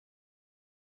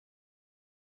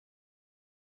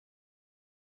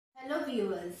Hello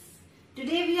viewers,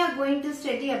 today we are going to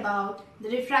study about the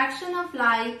refraction of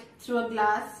light through a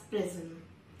glass prism,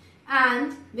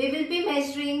 and we will be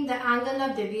measuring the angle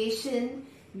of deviation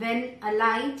when a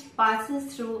light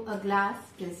passes through a glass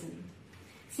prism.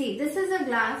 See, this is a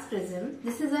glass prism.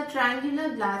 This is a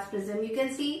triangular glass prism. You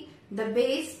can see the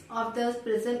base of the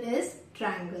prism is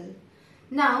triangle.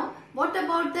 Now, what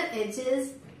about the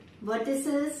edges,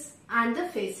 vertices and the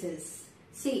faces?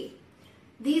 See,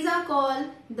 these are called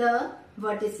the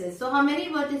vertices. So how many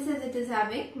vertices it is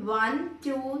having? 1,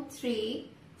 2,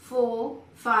 3, 4,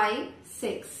 5,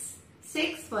 6.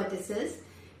 6 vertices.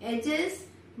 Edges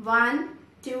 1,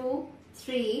 2,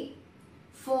 3,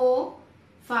 4,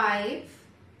 5,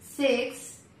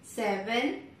 6,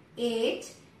 7,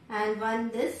 8 and 1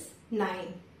 this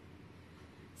 9.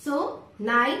 So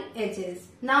 9 edges.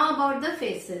 Now about the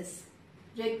faces.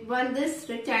 One this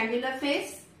rectangular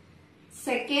face,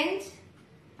 second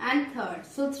and third.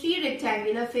 So 3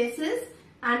 rectangular faces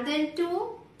and then 2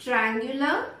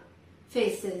 triangular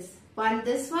faces. One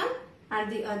this one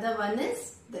and the other one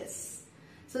is this.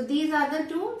 So these are the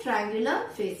 2 triangular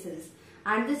faces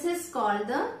and this is called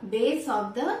the base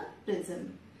of the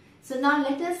prism. So now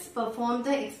let us perform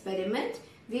the experiment.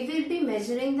 We will be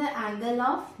measuring the angle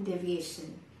of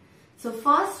deviation. So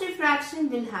first refraction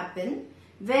will happen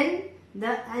when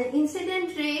the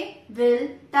incident ray will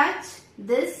touch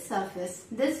this surface,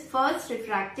 this first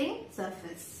refracting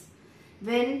surface,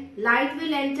 when light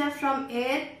will enter from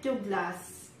air to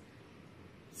glass.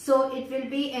 So it will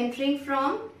be entering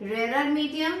from rarer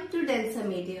medium to denser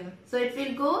medium. So it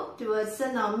will go towards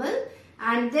the normal,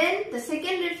 and then the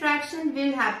second refraction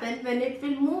will happen when it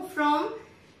will move from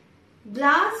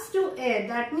glass to air,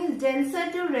 that means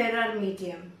denser to rarer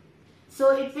medium.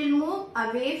 So it will move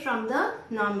away from the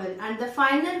normal, and the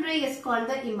final ray is called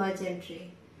the emergent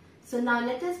ray. So now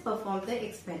let us perform the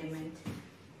experiment.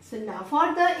 So now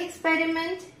for the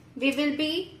experiment we will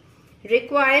be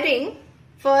requiring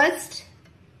first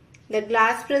the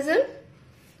glass prism,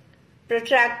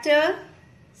 protractor,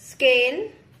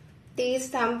 scale, these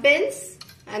thumb pins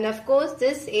and of course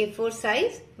this A4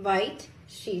 size white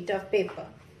sheet of paper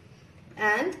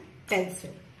and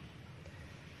pencil.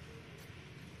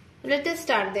 Let us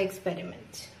start the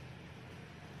experiment.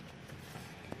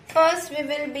 First we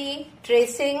will be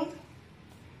tracing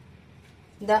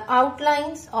the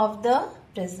outlines of the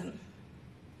prism.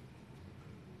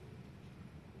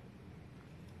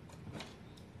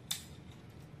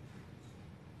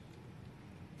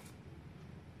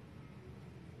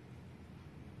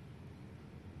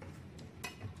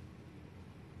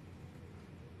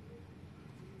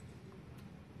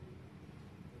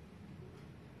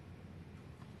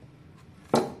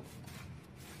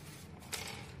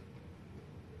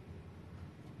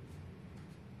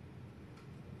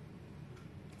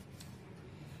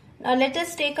 Now let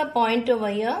us take a point over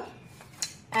here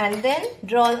and then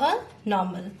draw a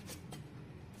normal.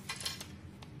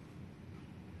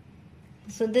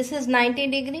 So this is 90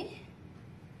 degree.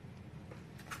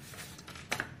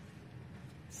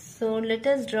 So let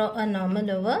us draw a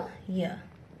normal over here.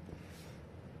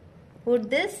 Put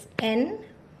this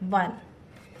N1.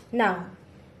 Now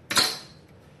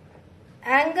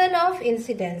angle of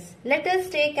incidence. Let us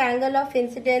take angle of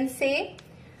incidence, say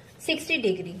 60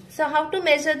 degree. So how to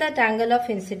measure that angle of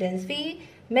incidence? We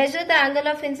measure the angle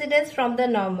of incidence from the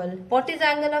normal. What is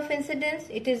angle of incidence?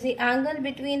 It is the angle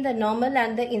between the normal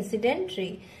and the incident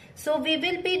ray. So we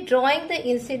will be drawing the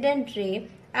incident ray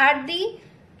at the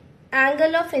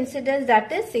angle of incidence,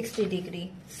 that is 60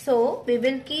 degree. So we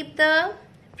will keep the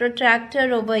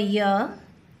protractor over here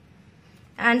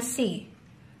and see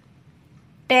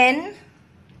 10,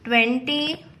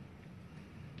 20,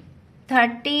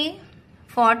 30,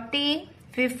 40,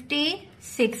 50,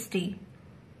 60.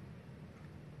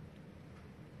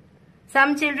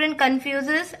 Some children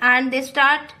confuses and they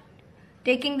start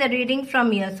taking the reading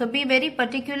from here. So be very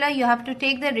particular. You have to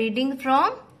take the reading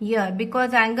from here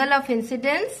because angle of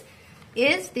incidence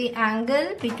is the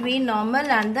angle between normal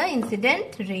and the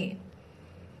incident ray.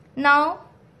 Now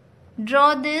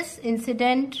draw this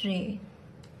incident ray.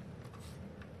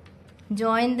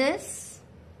 Join this.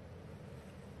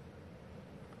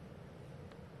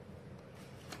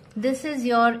 This is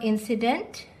your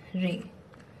incident ray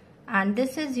and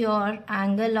this is your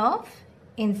angle of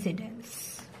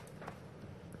incidence.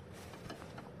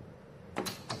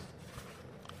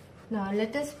 Now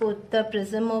let us put the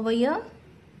prism over here.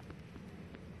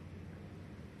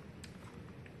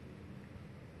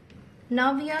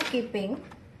 Now we are keeping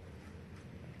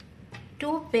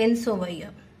 2 pins over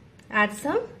here at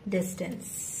some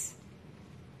distance.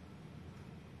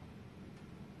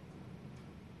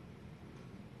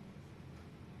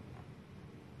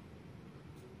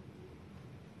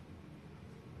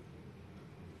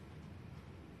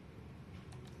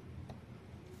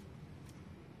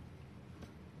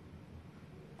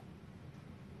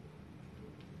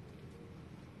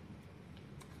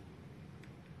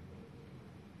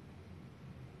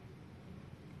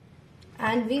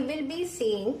 and we will be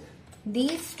seeing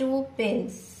these two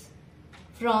pins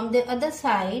from the other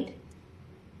side,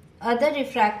 other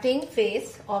refracting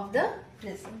face of the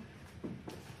prism.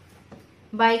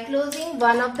 By closing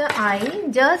one of the eye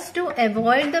just to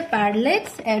avoid the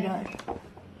parallax error.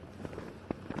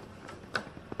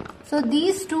 So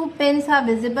these two pins are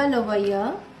visible over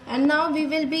here, and now we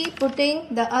will be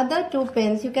putting the other two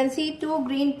pins. You can see two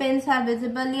green pins are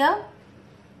visible here,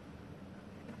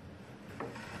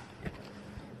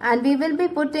 and we will be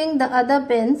putting the other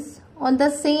pins on the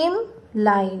same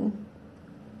line.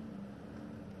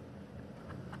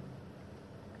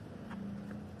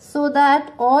 So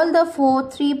that all the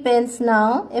three pins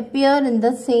now appear in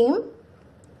the same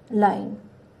line.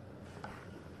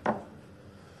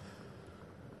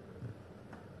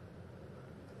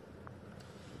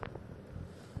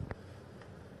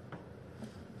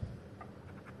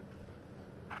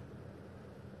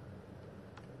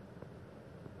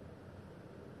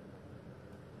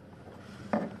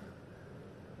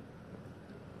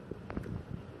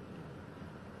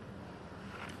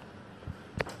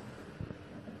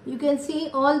 You can see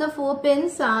all the four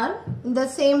pins are in the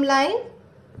same line.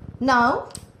 Now,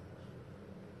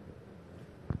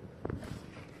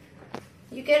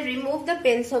 you can remove the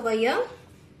pins over here,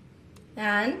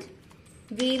 and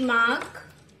we mark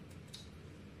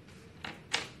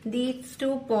these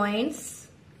 2 points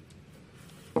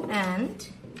and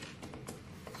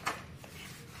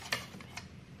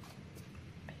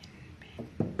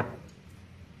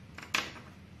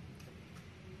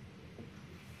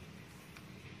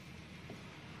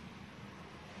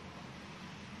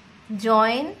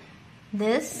join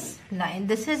this line.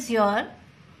 This is your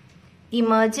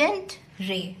emergent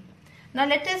ray. Now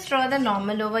let us draw the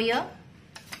normal over here.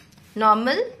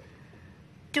 Normal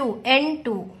to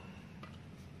N2.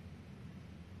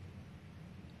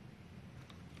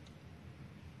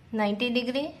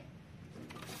 (90°).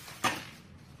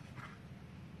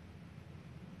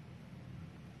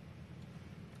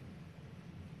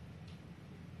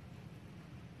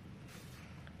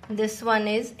 This one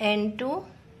is N2.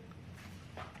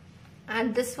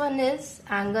 And this one is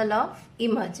angle of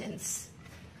emergence.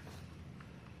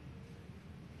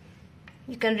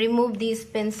 You can remove these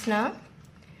pins now,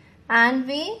 and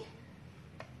we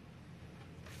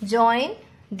join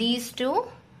these two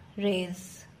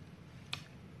rays.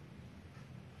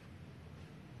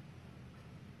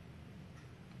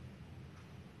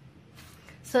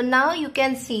 So now you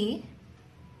can see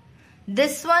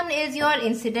this one is your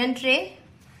incident ray,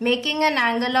 making an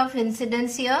angle of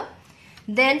incidence here.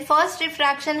 Then first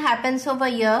refraction happens over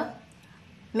here,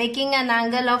 making an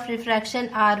angle of refraction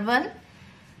R1.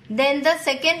 Then the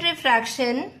second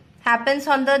refraction happens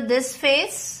on this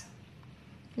face.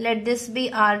 Let this be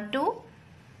R2.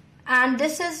 And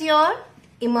this is your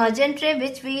emergent ray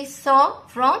which we saw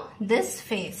from this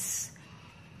face.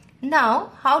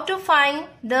 Now, how to find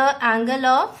the angle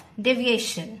of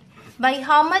deviation? By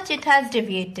how much it has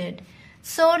deviated.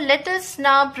 So let us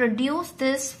now produce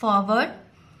this forward.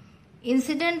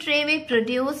 Incident ray we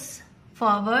produce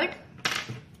forward,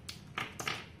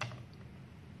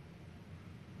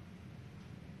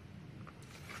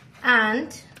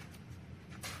 and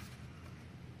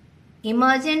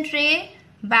emergent ray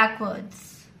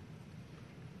backwards,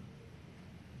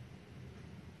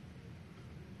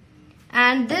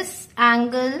 and this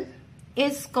angle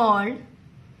is called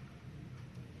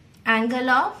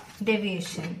angle of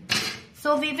deviation.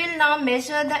 So we will now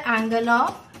measure the angle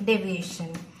of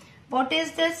deviation. What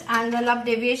is this angle of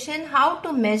deviation? How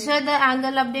to measure the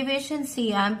angle of deviation?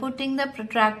 See, I am putting the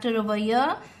protractor over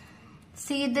here.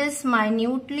 See this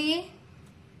minutely.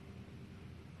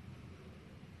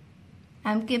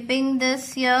 I am keeping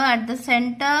this here at the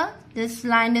center. This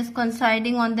line is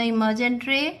coinciding on the emergent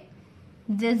ray.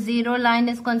 This zero line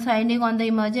is coinciding on the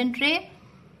emergent ray.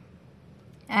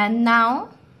 And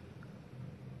now,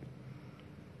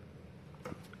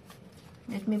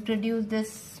 let me produce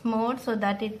this more so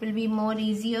that it will be more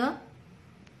easier.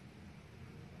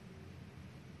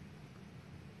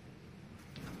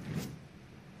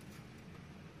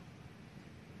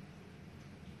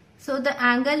 So the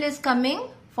angle is coming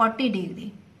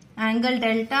 40°. Angle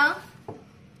delta,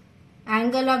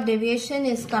 angle of deviation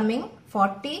is coming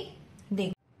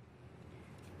 40°.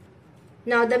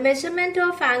 Now the measurement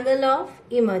of angle of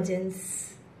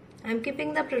emergence. I am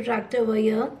keeping the protractor over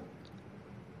here,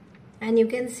 and you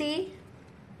can see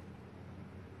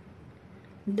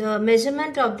the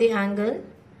measurement of the angle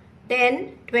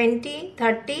 10, 20,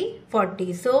 30,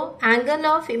 40. So angle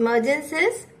of emergence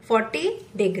is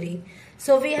 40°.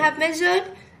 So we have measured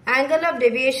angle of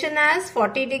deviation as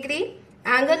 40°,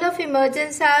 angle of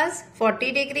emergence as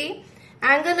 40°,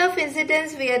 Angle of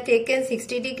incidence we have taken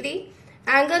 60 degree.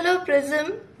 Angle of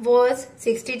prism was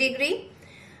 60 degree.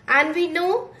 And we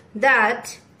know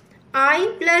that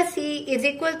I plus E is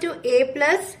equal to A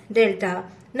plus delta.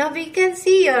 Now we can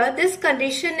see here this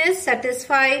condition is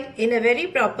satisfied in a very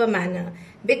proper manner,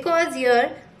 because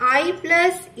here I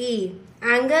plus E,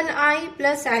 angle I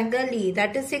plus angle E,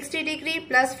 that is 60 degree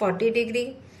plus 40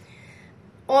 degree,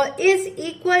 or is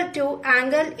equal to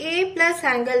angle A plus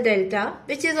angle delta,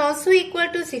 which is also equal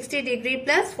to 60 degree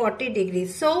plus 40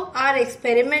 degrees. So our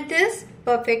experiment is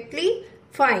perfectly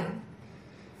fine.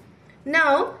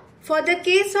 Now for the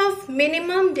case of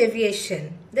minimum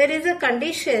deviation, there is a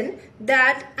condition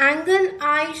that angle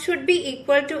I should be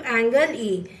equal to angle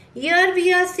E. Here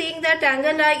we are saying that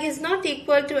angle I is not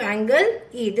equal to angle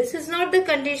E. This is not the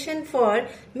condition for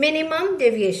minimum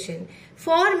deviation.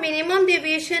 For minimum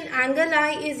deviation, angle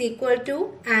I is equal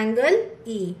to angle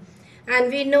E. And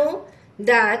we know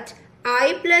that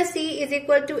I plus E is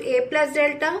equal to A plus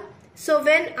delta. So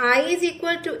when I is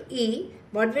equal to E,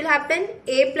 what will happen?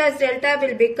 A plus delta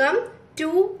will become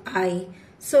 2I.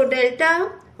 So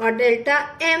delta or delta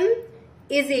M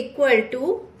is equal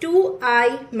to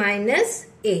 2I minus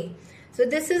A. So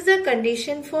this is the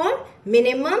condition for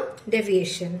minimum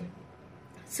deviation.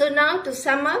 So now to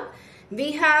sum up,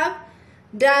 we have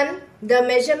done the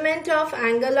measurement of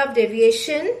angle of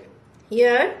deviation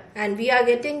here, and we are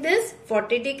getting this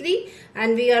 40 degree,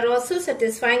 and we are also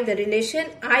satisfying the relation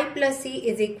I plus E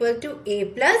is equal to A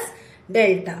plus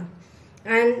delta.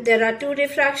 And there are two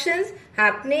refractions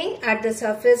happening at the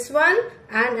surface 1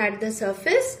 and at the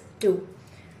surface 2.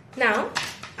 Now,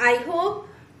 I hope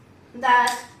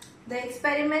that the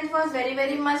experiment was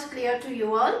very much clear to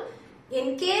you all.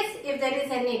 In case if there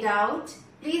is any doubt,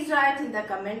 please write in the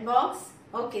comment box.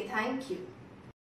 Okay, thank you.